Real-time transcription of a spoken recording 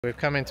We've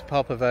come into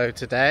Popovo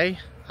today.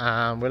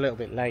 We're a little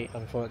bit late,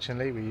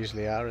 unfortunately. We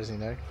usually are, as you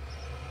know.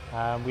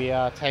 We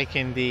are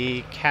taking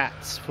the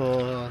cats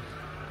for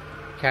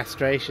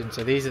castration.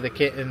 So these are the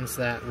kittens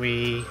that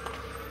we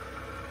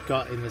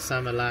got in the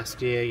summer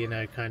last year, you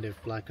know, kind of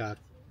like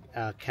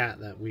our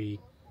cat that we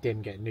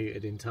didn't get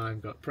neutered in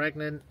time, got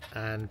pregnant,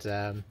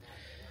 and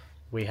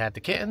we had the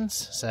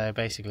kittens. So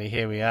basically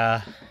here we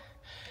are.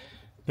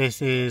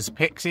 This is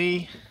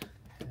Pixie.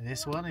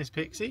 This one is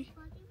Pixie.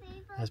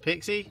 There's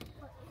Pixie.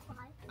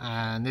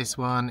 And this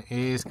one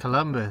is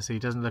Columbus. He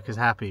doesn't look as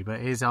happy, but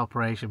his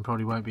operation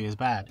probably won't be as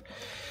bad.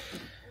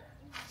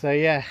 So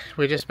yeah,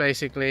 we're just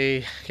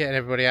basically getting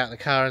everybody out of the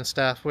car and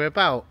stuff. We're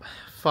about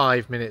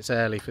 5 minutes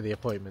early for the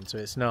appointment, so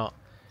it's not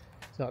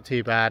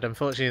too bad.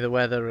 Unfortunately, the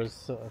weather is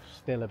sort of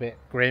still a bit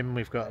grim.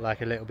 We've got like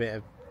a little bit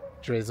of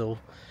drizzle.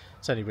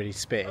 It's only really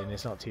spitting.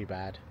 It's not too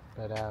bad.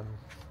 But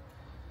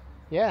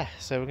yeah,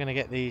 so we're gonna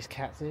get these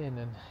cats in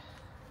and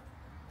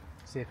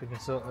see if we can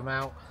sort them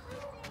out.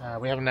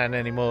 We haven't had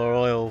any more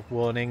oil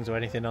warnings or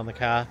anything on the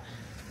car.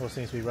 All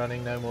seems to be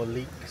running. No more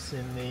leaks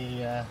in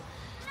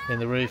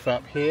the roof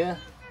up here,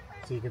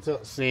 so you can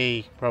sort of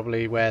see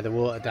probably where the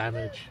water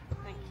damage.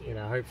 You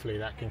know, hopefully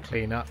that can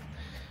clean up.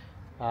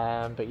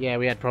 But yeah,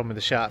 we had a problem with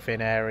the shark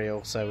fin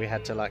aerial, so we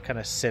had to like kind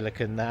of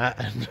silicone that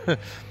and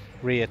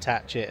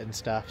reattach it and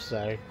stuff.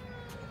 So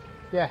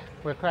yeah,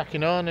 we're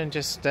cracking on and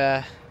just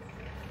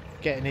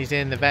getting these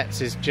in. The vet's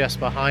is just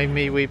behind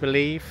me, we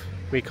believe.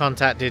 We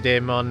contacted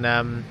him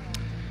on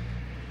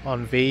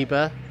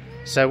Viber.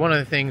 So one of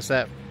the things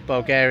that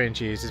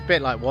Bulgarians use is a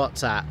bit like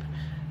WhatsApp.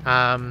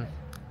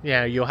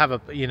 Yeah, you'll have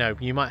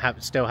you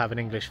might still have an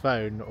English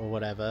phone or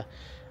whatever,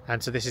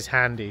 and so this is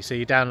handy. So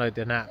you download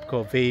an app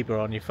called Viber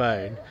on your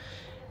phone,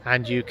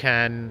 and you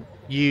can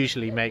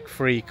usually make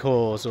free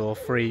calls or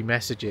free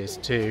messages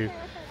to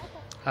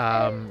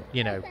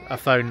you know, a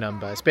phone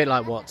number. It's a bit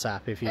like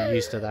WhatsApp if you're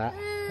used to that.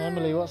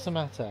 Emily, what's the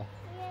matter?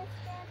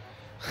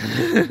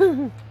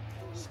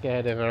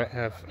 Scared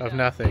of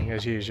nothing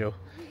as usual.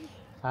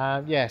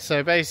 Yeah,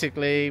 so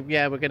basically,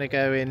 yeah, we're going to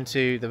go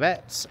into the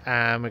vet's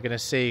and we're going to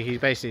see. He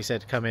basically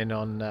said to come in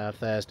on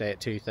Thursday at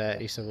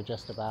 2:30, so we're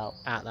just about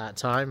at that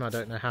time. I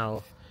don't know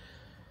how.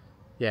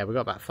 Yeah, we've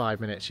got about 5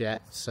 minutes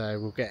yet, so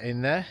we'll get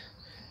in there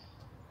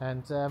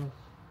and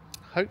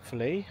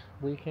hopefully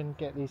we can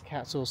get these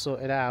cats all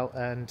sorted out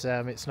and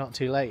it's not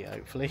too late,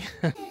 hopefully.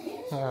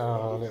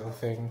 Oh, little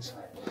things.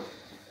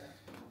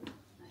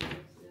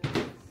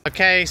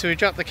 Okay, so we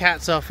dropped the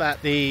cats off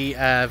at the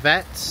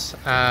vets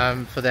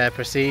for their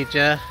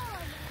procedure.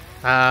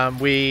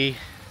 We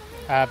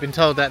have been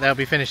told that they'll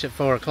be finished at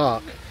 4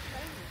 o'clock.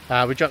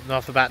 We dropped them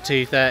off about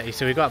 2:30,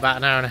 so we've got about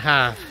an hour and a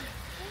half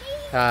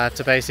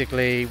to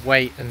basically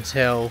wait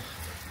until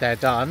they're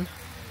done.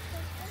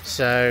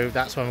 So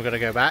that's when we're going to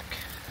go back.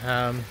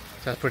 So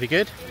that's pretty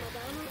good.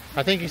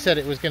 I think he said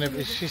it was going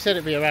to. She said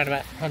it'd be around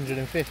about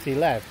 150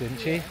 left, didn't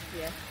she?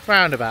 Yeah.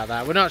 Round about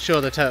that. We're not sure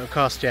the total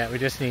cost yet. We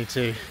just need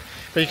to.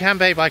 But you can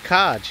pay by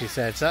card, she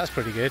said, so that's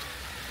pretty good.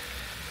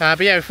 But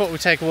yeah, we thought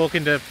we'd take a walk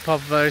into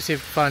Popovo, see if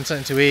we can find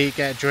something to eat,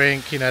 get a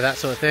drink, you know, that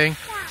sort of thing.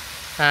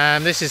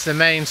 This is the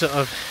main sort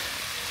of,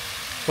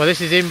 well, this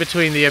is in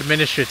between the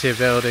administrative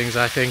buildings,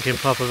 I think, in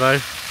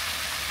Popovo.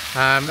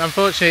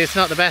 Unfortunately, it's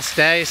not the best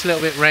day, it's a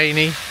little bit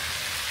rainy.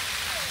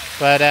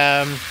 But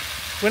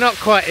we're not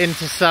quite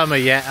into summer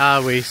yet,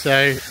 are we? So,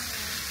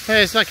 yeah,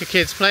 it's like a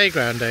kid's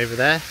playground over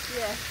there.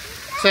 Yeah.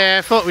 So yeah,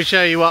 I thought we'd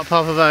show you what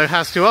Popovo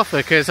has to offer,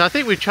 because I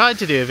think we've tried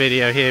to do a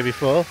video here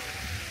before.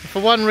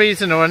 For one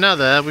reason or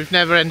another, we've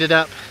never ended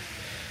up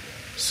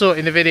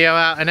sorting the video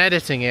out and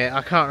editing it.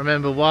 I can't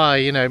remember why,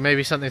 you know,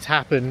 maybe something's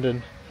happened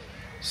and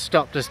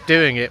stopped us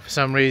doing it for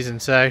some reason.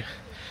 So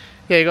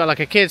yeah, you got like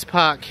a kids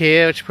park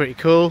here, which is pretty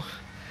cool.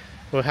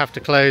 We'll have to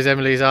close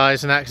Emily's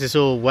eyes and that because it's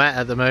all wet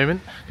at the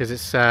moment, because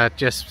it's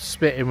just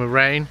spitting with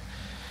rain.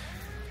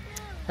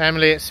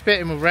 Emily, it's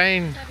spitting with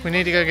rain. We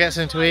need to go get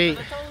something to eat.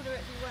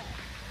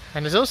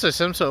 And there's also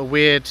some sort of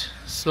weird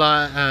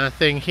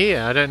thing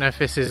here. I don't know if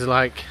this is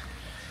like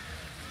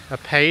a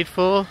paid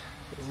for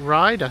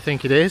ride. I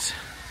think it is.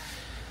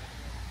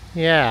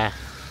 Yeah.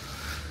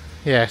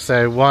 Yeah,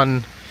 so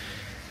one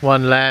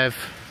lev,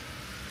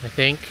 I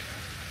think.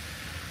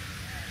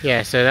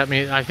 Yeah, so that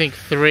means, I think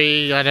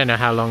 3, I don't know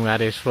how long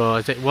that is for.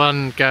 Is it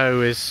 1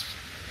 go is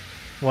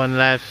 1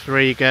 lev,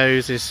 3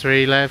 goes is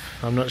 3 lev?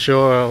 I'm not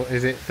sure. Or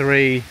is it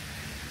 3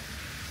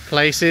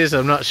 places?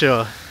 I'm not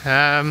sure.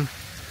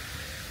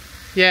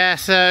 Yeah,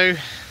 so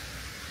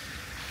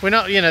we're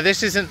not, you know,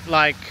 this isn't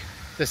like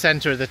the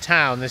centre of the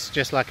town. This is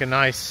just like a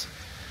nice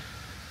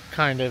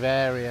kind of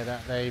area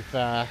that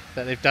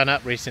they've done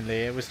up recently.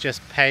 It was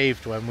just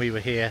paved when we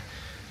were here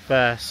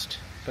first,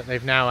 but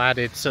they've now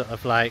added sort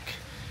of like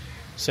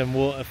some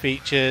water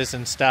features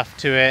and stuff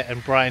to it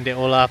and brightened it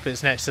all up.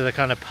 It's next to the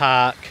kind of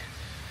park,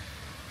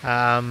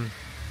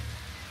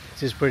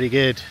 which is pretty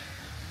good.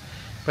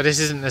 But this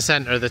isn't the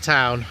centre of the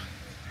town.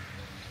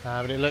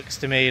 But it looks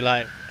to me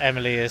like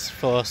Emily has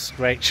forced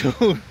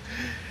Rachel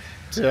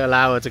to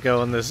allow her to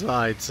go on the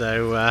slide,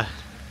 so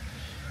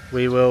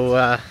we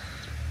will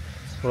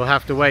we'll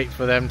have to wait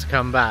for them to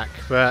come back.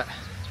 But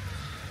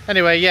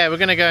anyway, yeah, we're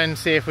gonna go and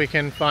see if we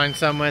can find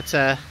somewhere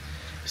to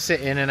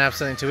sit in and have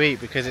something to eat,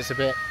 because it's a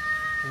bit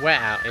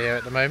wet out here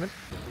at the moment.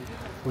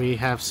 We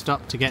have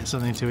stopped to get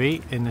something to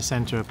eat in the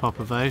centre of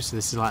Popovo, so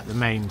this is like the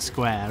main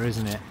square,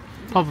 isn't it?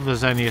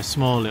 Popovo's only a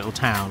small little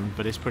town,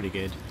 but it's pretty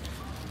good.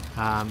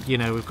 You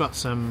know, we've got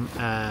some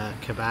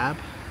kebab.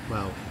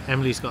 Well,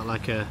 Emily's got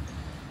like a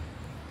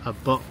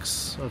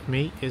box of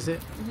meat, is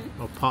it?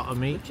 Or pot of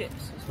meat? With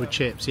chips. With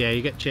chips, yeah,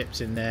 you get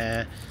chips in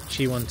there.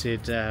 She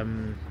wanted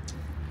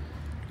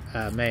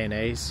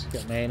mayonnaise. You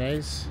got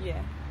mayonnaise?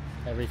 Yeah.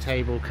 Every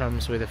table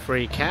comes with a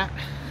free cat.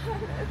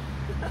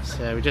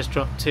 So we just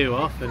dropped 2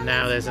 off, and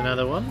now there's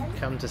another one.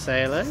 Come to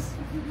say hello.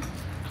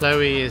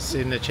 Chloe is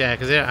in the chair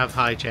because they don't have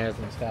high chairs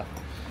and stuff.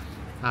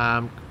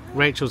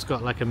 Rachel's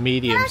got like a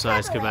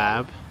medium-sized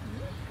kebab.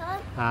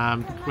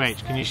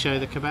 Rach, can you show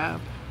the kebab?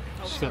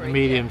 She's got the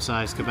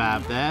medium-sized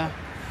kebab there.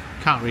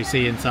 Can't really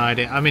see inside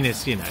it. I mean,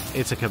 it's, you know,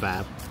 it's a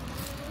kebab.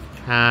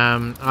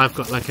 I've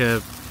got like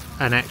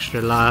an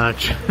extra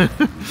large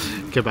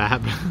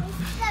kebab.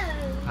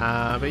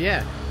 But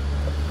yeah.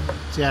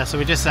 So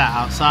we just sat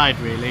outside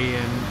really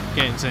and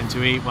getting something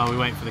to eat while we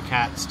wait for the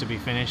cats to be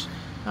finished.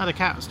 Oh, the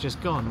cat's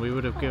just gone. We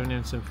would have given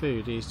him some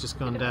food. He's just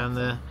gone down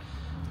the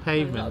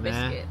pavement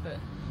there. Biscuit, but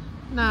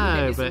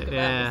no, but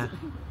yeah,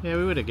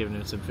 we would have given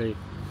him some food.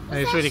 And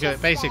it's really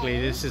good. Basically,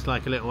 this is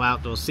like a little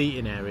outdoor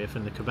seating area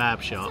from the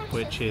kebab shop,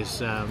 which is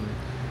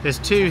there's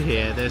 2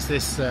 here. There's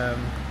this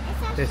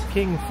there's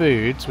King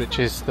Foods, which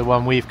is the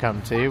one we've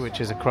come to, which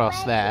is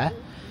across there.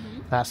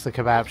 That's the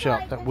kebab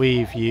shop that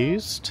we've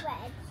used.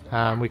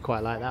 We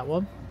quite like that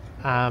one.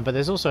 But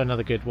there's also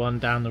another good one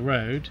down the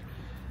road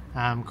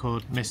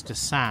called Mr.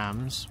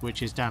 Sam's,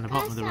 which is down the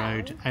bottom of the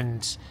road.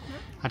 And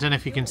I don't know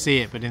if you can see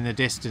it, but in the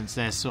distance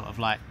there's sort of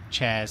like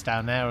chairs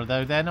down there,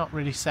 although they're not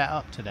really set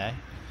up today.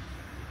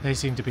 They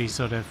seem to be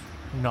sort of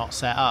not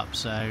set up,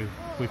 so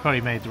we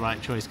probably made the right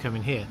choice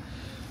coming here.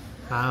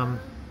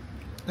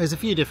 There's a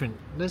few different.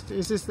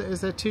 Is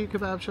there 2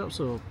 kebab shops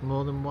or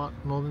more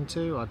than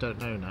 2? I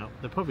don't know now.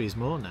 There probably is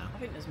more now. I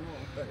think there's more,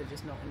 but they're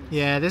just not in the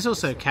yeah, there's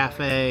also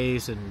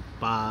cafes and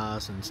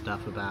bars and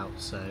stuff about.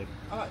 So.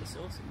 I like the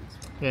sauce in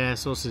this one. Yeah,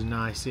 sauce is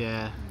nice.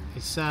 Yeah,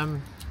 it's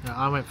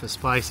I went for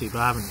spicy, but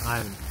I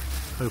haven't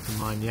opened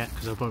mine yet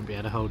because I won't be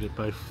able to hold it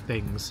both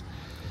things.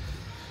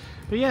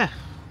 But yeah,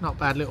 not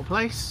bad little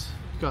place.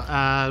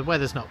 Got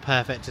weather's not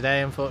perfect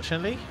today,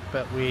 unfortunately,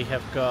 but we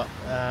have got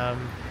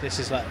this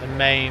is like the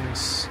main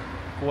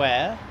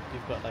square.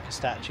 You've got like a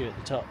statue at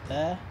the top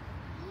there,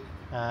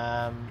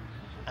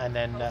 and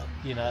then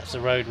you know, that's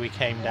the road we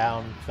came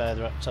down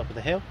further up top of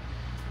the hill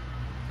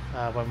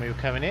when we were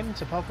coming in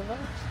to Popovo.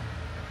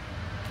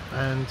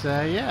 And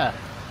yeah,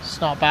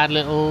 it's not a bad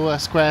little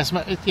square.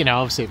 You know,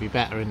 obviously it'd be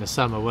better in the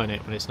summer, wouldn't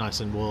it, when it's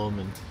nice and warm,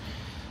 and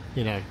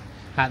you know.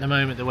 At the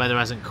moment the weather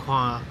hasn't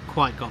quite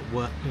got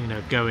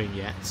going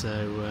yet,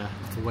 so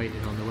we're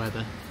waiting on the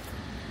weather.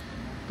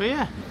 But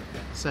yeah,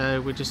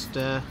 so we're just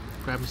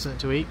grabbing something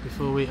to eat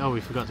before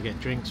we forgot to get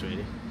drinks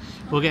really.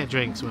 We'll get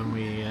drinks when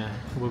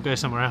we'll go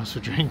somewhere else for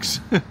drinks.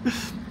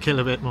 Kill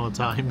a bit more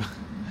time.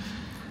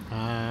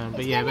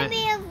 But yeah,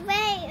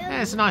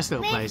 it's a nice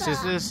little place.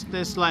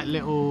 There's like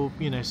little,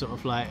 you know, sort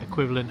of like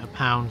equivalent of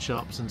pound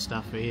shops and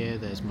stuff here.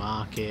 There's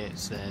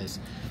markets, there's,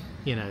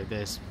 you know,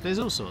 there's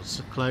all sorts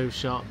of clothes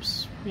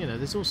shops, you know,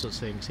 there's all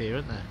sorts of things here,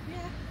 isn't there?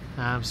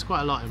 There's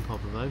quite a lot in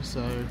Popovo,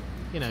 so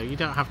you know, you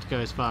don't have to go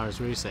as far as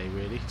Rusay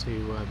really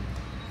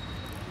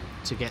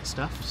to get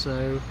stuff,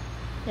 so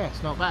yeah,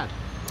 it's not bad.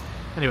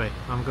 Anyway,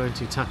 I'm going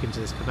to tuck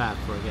into this kebab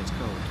before it gets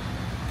cold.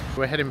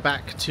 We're heading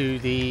back to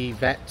the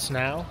vets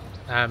now.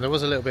 There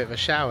was a little bit of a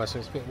shower, so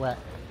it's a bit wet,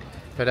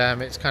 but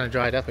it's kind of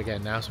dried up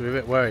again now, so we're a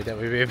bit worried that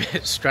we'll be a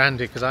bit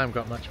stranded because I haven't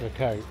got much of a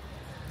coat.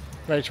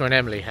 Rachel and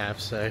Emily have,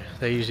 so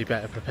they're usually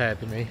better prepared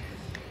than me.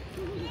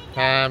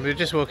 We're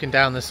just walking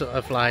down the sort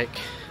of like,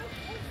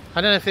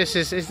 I don't know if this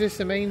is this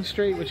the main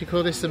street? Would you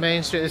call this the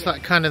main street? It's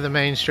like kind of the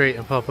main street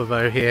in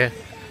Popovo here.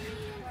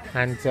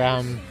 And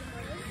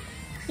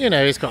you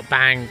know, it's got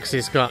banks,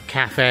 it's got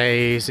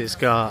cafes, it's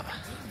got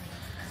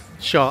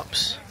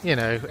shops, you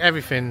know,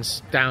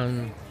 everything's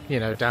down, you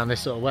know, down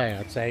this sort of way,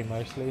 I'd say,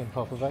 mostly in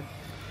Popovo.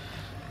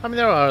 I mean,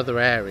 there are other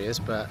areas,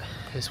 but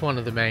it's one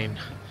of the main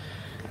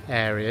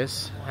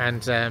areas.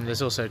 And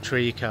there's also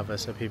tree cover,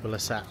 so people are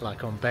sat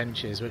like on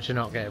benches which are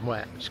not getting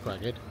wet, which is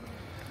quite good.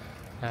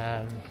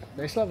 But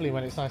it's lovely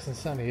when it's nice and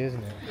sunny,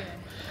 isn't it? Yeah.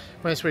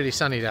 When it's really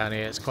sunny down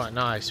here, it's quite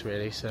nice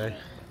really, so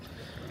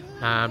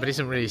but it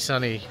isn't really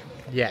sunny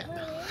yet.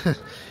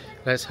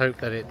 Let's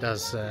hope that it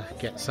does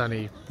get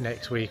sunny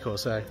next week or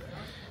so,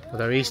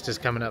 although Easter's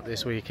coming up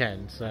this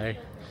weekend, so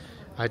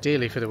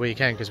ideally for the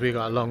weekend, because we've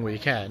got a long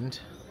weekend,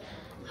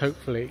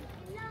 hopefully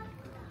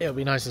it'll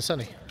be nice and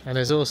sunny. And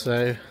there's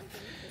also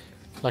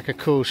like a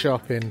cool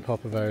shop in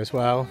Popovo as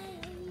well.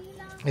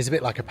 It's a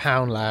bit like a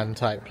Poundland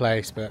type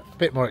place, but a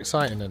bit more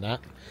exciting than that.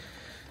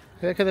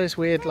 Look at those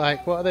weird,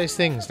 like, what are those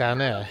things down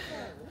there?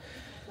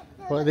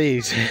 What are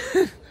these?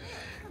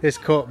 This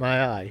caught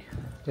my eye.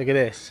 Look at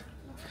this.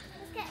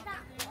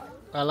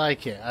 I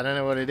like it. I don't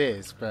know what it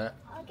is, but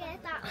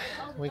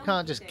we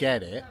can't just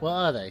get it. What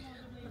are they?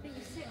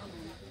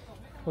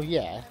 Well,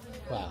 yeah.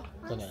 Wow,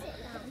 don't know.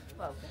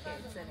 Well, for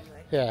kids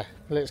anyway. Yeah,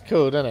 looks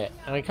cool, doesn't it?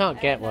 And we can't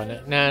get one.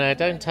 No,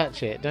 don't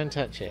touch it. Don't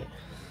touch it.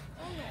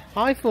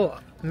 I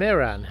thought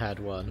Miran had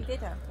one. You did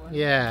have one.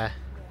 Yeah.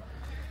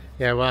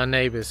 Yeah, well, our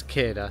neighbour's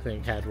kid, I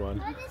think, had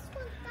one.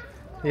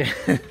 Yeah.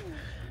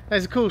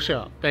 It's a cool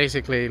shop.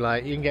 Basically,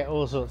 like, you can get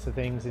all sorts of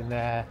things in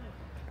there.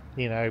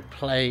 You know,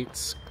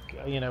 plates.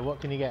 You know, what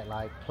can you get?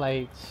 Like,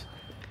 plates,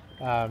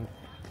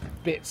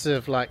 bits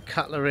of, like,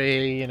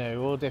 cutlery, you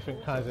know, all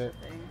different kinds of...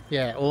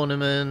 Yeah,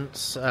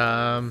 ornaments.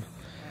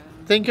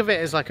 Think of it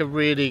as like a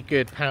really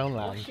good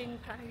Poundland. Washing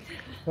powder.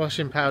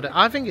 Washing powder.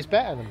 I think it's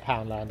better than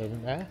Poundland,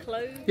 isn't there?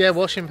 Clothes. Yeah,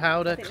 washing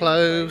powder,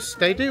 clothes.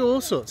 They do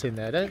all sorts in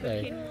there, don't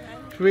they?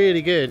 It's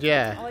really good,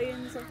 yeah.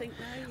 Irons, I think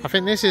now. I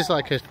think this is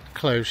like a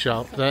clothes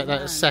shop,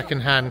 that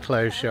second-hand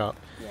clothes shop.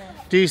 Yeah.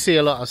 Do you see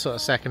a lot of sort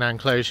of second-hand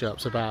clothes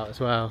shops about as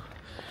well?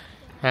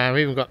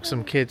 We even got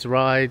some kids'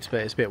 rides,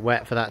 but it's a bit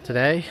wet for that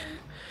today.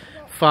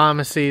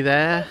 Pharmacy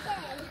there.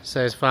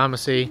 Says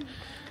pharmacy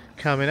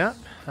coming up.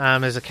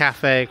 There's a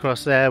cafe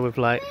across there with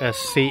like a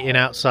seating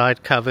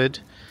outside covered.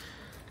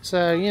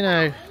 So, you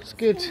know, it's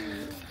good.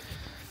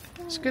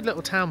 It's a good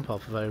little town,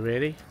 Popovo,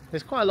 really.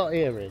 There's quite a lot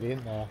here, really,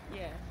 isn't there?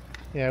 Yeah.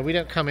 Yeah, we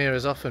don't come here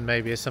as often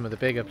maybe as some of the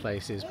bigger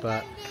places,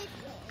 but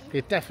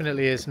it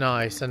definitely is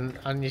nice.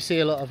 And you see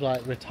a lot of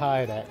like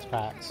retired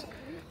expats.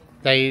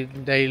 They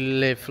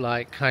live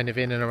like kind of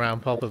in and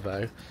around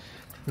Popovo,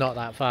 not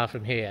that far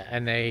from here,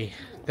 and they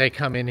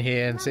come in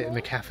here and sit in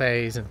the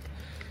cafes, and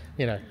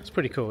you know, it's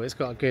pretty cool. It's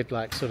got a good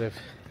like sort of,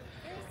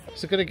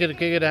 it's got a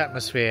good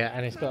atmosphere,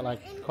 and it's got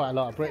like quite a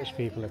lot of British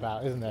people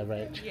about, isn't there,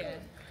 Rach? Yeah.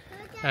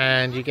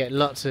 And you get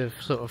lots of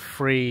sort of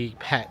free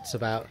pets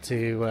about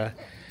to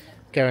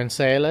go and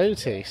say hello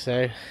to.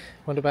 So,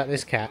 what about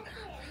this cat?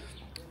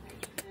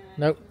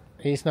 Nope,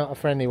 he's not a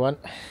friendly one.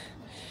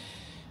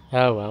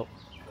 Oh well.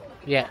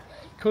 Yeah,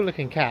 cool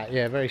looking cat.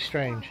 Yeah, very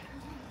strange.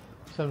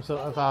 Some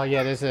sort of, oh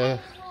yeah, there's a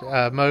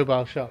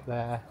mobile shop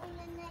there.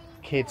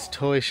 Kids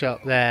toy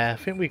shop there. I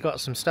think we got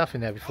some stuff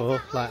in there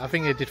before. Like, I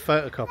think they did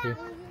photocopying.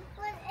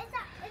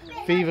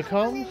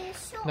 Viva.com,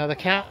 another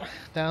cat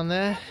down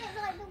there.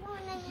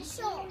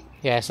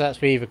 Yeah, so that's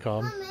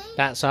Viva.com.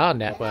 That's our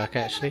network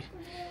actually.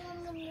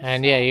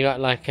 And yeah, you got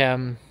like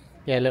yeah,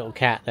 a little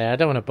cat there. I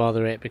don't want to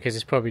bother it because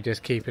it's probably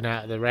just keeping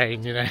out of the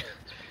rain, you know.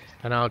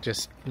 And I'll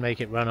just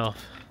make it run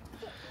off.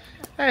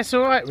 Yeah, it's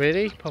alright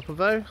really,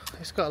 Popovo.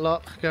 It's got a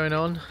lot going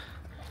on.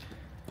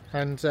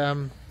 And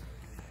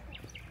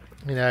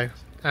you know,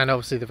 and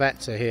obviously the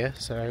vets are here,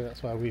 so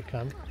that's why we've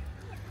come.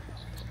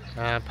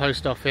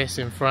 Post office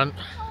in front.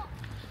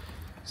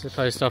 It's the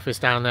post office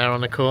down there on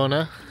the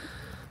corner.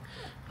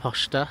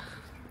 Posta,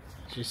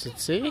 as you should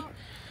see.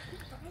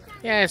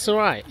 Yeah, it's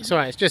alright. It's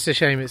alright. It's just a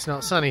shame it's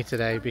not sunny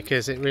today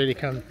because it really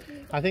can.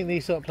 I think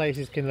these sort of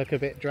places can look a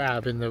bit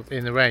drab in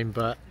the rain,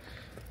 but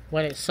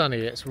when it's sunny,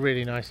 it's a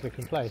really nice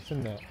looking place,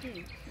 isn't it?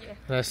 Yeah. And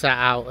they're sat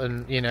out,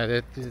 and you know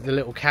the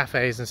little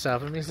cafes and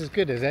stuff. I mean, it's as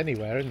good as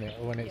anywhere, isn't it?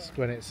 When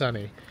it's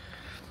sunny.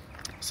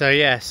 So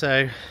yeah.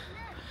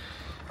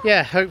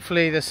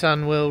 Hopefully the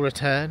sun will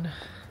return.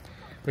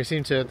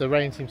 The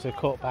rain seems to have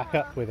caught back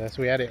up with us.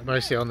 We had it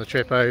mostly on the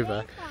trip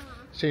over.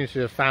 Seems to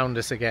have found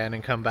us again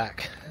and come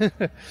back.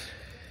 But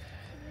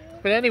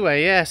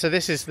anyway, yeah, so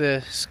this is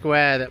the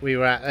square that we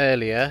were at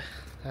earlier,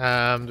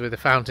 with the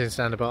fountains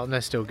down the bottom.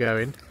 They're still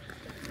going.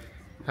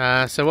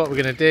 So what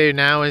we're going to do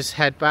now is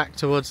head back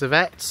towards the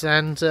vets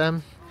and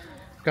go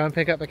and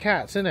pick up the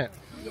cats, isn't it?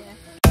 Yeah.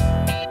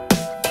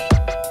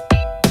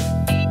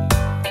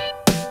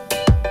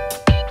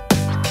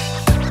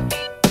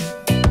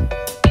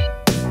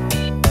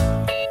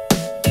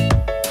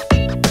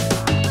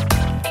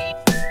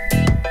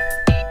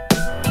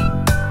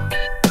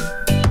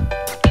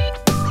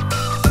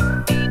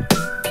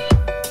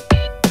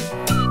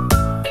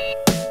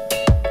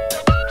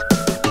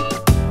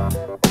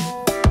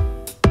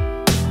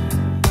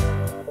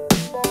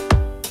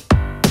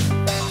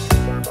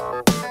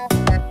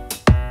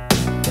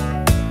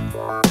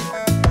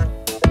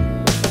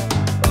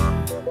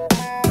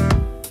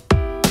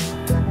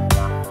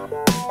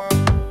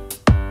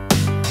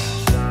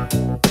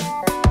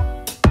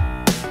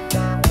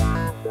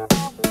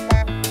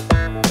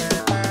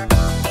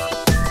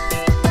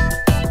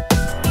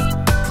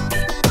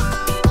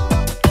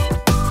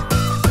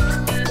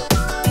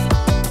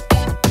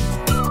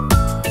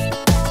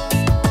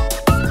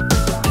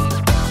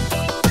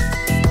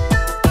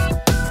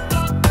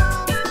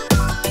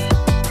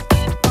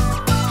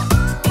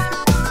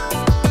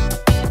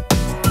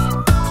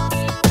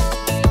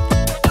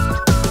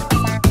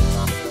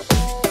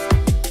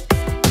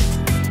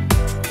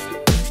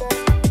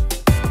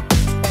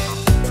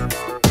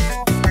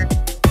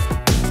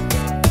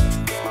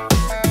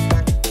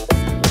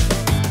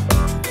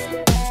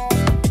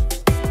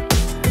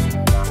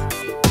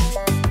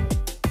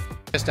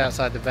 Just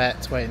outside the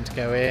vets, waiting to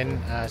go in.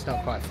 It's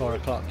not quite 4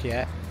 o'clock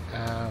yet.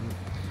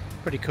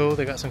 Pretty cool.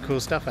 They've got some cool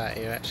stuff out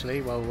here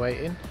actually while we're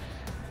waiting.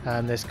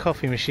 There's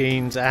coffee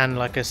machines and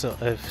like a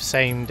sort of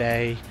same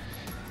day,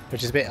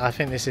 which is a bit, I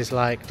think this is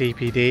like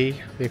DPD,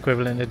 the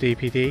equivalent of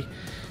DPD,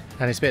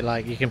 and it's a bit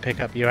like you can pick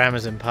up your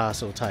Amazon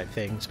parcel type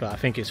things, but I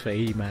think it's for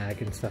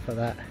eMag and stuff like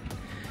that.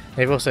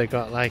 They've also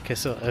got like a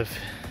sort of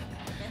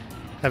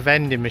a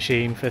vending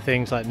machine for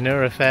things like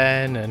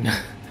Nurofen and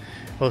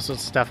all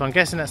sorts of stuff. I'm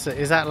guessing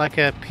is that like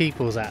a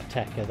People's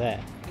Apteca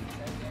there?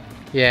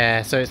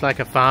 Yeah, so it's like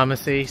a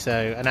pharmacy,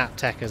 so an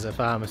Apteca's a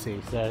pharmacy,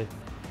 so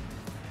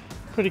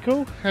pretty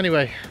cool.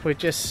 Anyway, we're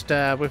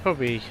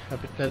probably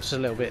just a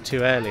little bit too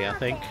early, I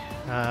think.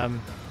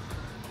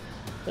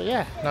 But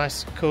yeah,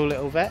 nice cool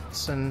little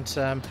vets, and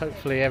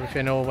hopefully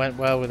everything all went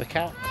well with the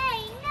cat.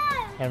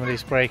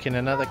 Emily's breaking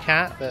another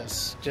cat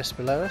that's just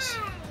below us.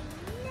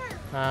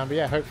 But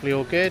yeah, hopefully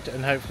all good,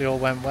 and hopefully all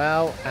went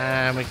well,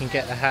 and we can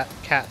get the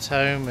cats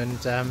home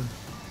and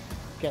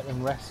get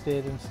them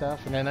rested and stuff,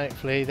 and then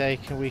hopefully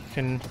we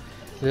can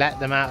let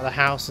them out of the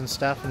house and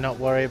stuff and not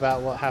worry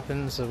about what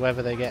happens, or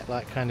whether they get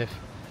like kind of,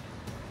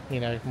 you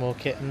know, more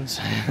kittens.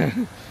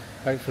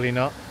 Hopefully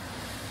not.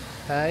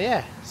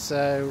 Yeah,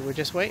 so we're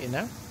just waiting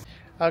now.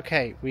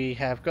 Okay, we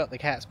have got the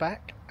cats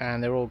back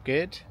and they're all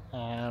good.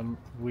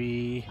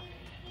 We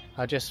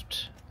are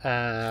just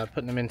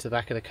putting them into the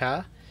back of the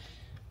car.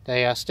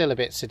 They are still a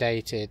bit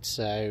sedated,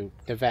 so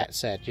the vet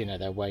said, you know,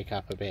 they'll wake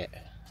up a bit.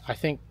 I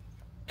think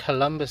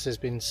Columbus has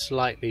been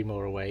slightly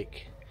more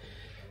awake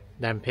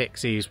than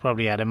Pixie, who's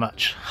probably had a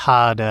much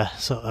harder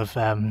sort of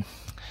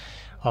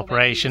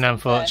operation,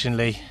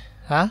 unfortunately.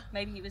 Huh?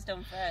 Maybe he was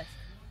done first.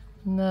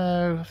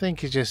 No, I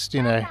think he's just,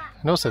 you know,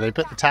 and also they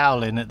put the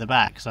towel in at the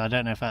back, so I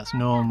don't know if that's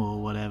normal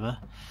or whatever.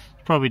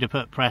 Probably to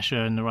put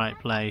pressure in the right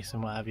place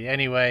and what have you.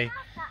 Anyway,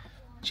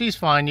 she's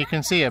fine, you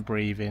can see her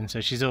breathing,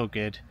 so she's all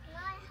good.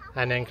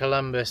 And then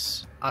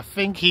Columbus, I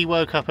think he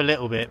woke up a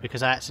little bit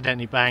because I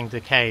accidentally banged the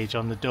cage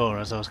on the door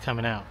as I was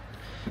coming out,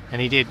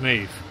 and he did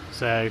move,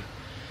 so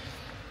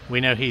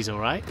we know he's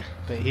alright,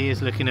 but he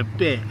is looking a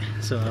bit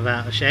sort of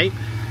out of shape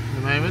at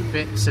the moment, a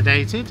bit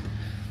sedated,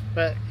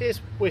 but his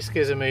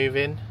whiskers are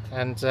moving,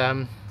 and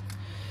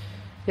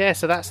yeah,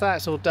 so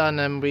that's all done.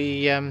 And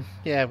we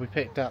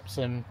picked up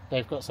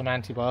they've got some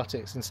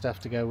antibiotics and stuff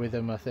to go with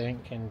them, I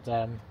think,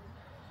 and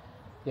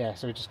yeah,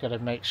 so we just got to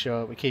make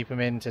sure we keep them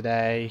in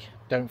today,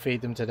 don't feed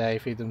them today,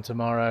 feed them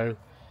tomorrow.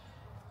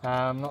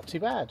 Not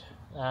too bad.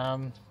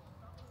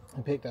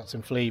 We picked up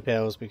some flea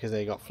pills because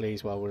they got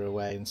fleas while we were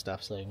away and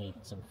stuff, so they need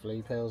some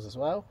flea pills as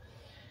well.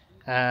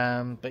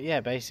 But yeah,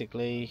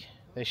 basically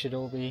they should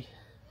all be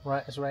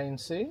right as rain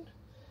soon.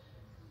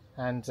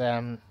 And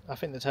I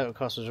think the total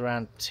cost was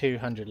around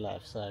 200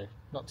 left, so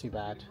not too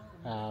bad.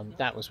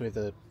 That was with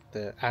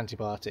the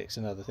antibiotics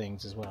and other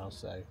things as well,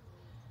 so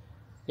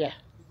yeah,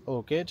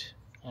 all good.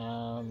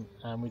 And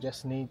we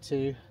just need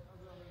to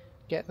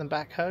get them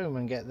back home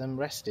and get them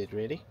rested,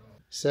 really.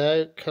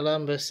 So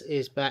Columbus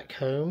is back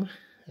home,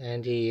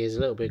 and he is a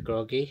little bit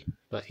groggy,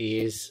 but he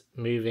is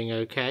moving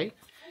okay,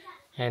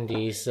 and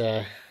he's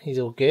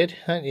all good,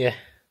 aren't you?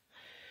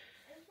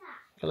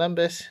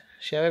 Columbus,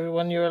 show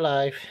everyone you're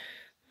alive.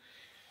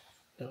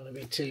 Don't want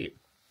to be too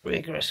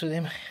rigorous with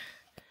him.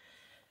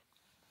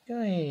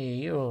 Hey,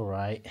 you're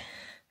alright.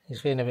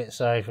 He's feeling a bit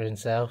sorry for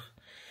himself.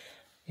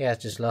 He has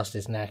just lost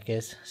his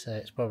knackers, so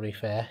it's probably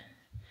fair.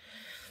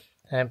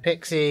 And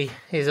Pixie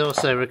is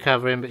also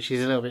recovering, but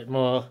she's a little bit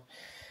more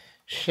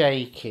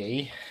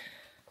shaky.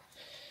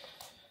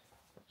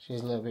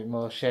 She's a little bit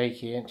more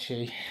shaky, isn't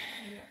she?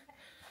 Yeah.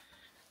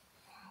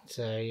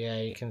 So yeah,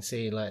 you can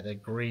see like the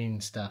green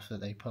stuff that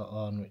they put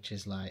on, which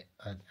is like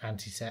an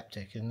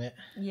antiseptic, isn't it?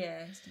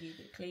 Yeah, it has to be a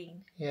bit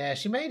clean. Yeah,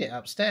 she made it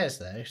upstairs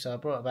though, so I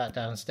brought her back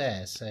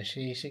downstairs. So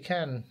she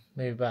can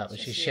move about, but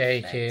she's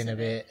shaking a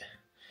bit.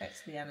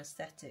 Affects the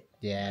anaesthetic.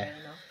 Yeah.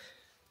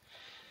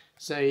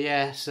 So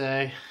yeah,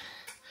 so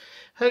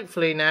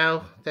hopefully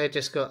now they've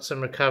just got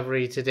some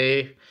recovery to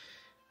do.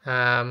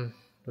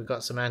 We've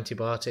got some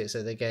antibiotics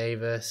that they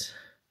gave us.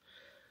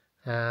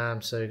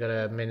 So we've got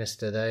to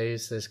administer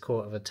those. There's a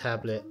quarter of a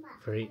tablet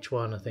for each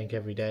one, I think,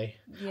 every day.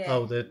 Yeah.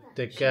 Oh,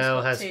 the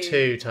girl has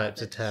two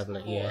types of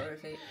tablet. Yeah,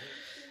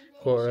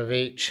 quarter of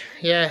each.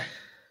 Yeah,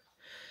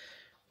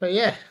 but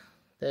yeah,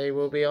 they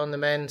will be on the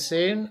mend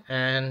soon,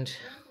 and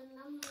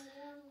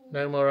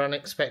no more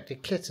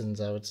unexpected kittens,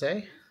 I would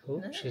say. Oh,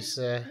 no. She's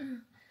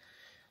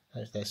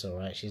that's all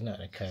right. She's not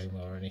in a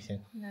coma or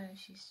anything. No,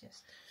 she's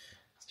just.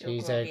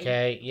 She's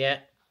okay. Yeah,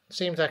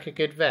 seems like a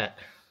good vet.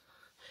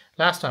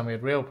 Last time we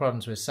had real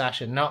problems with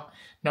Sasha, not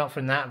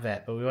from that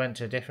vet, but we went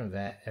to a different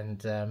vet, and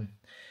the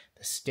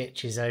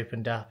stitches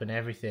opened up and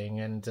everything,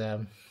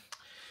 and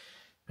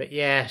but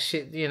yeah,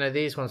 you know,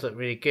 these ones look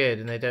really good,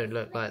 and they don't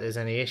look like there's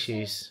any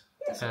issues.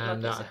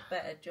 And it's a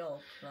better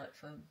job, like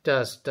for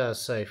does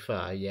so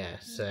far, yeah.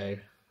 So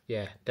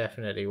yeah,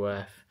 definitely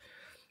worth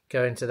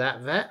going to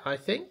that vet, I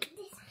think.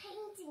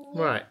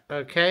 Right,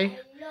 okay.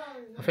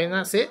 I think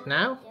that's it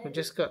now. We've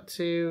just got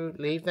to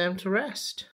leave them to rest.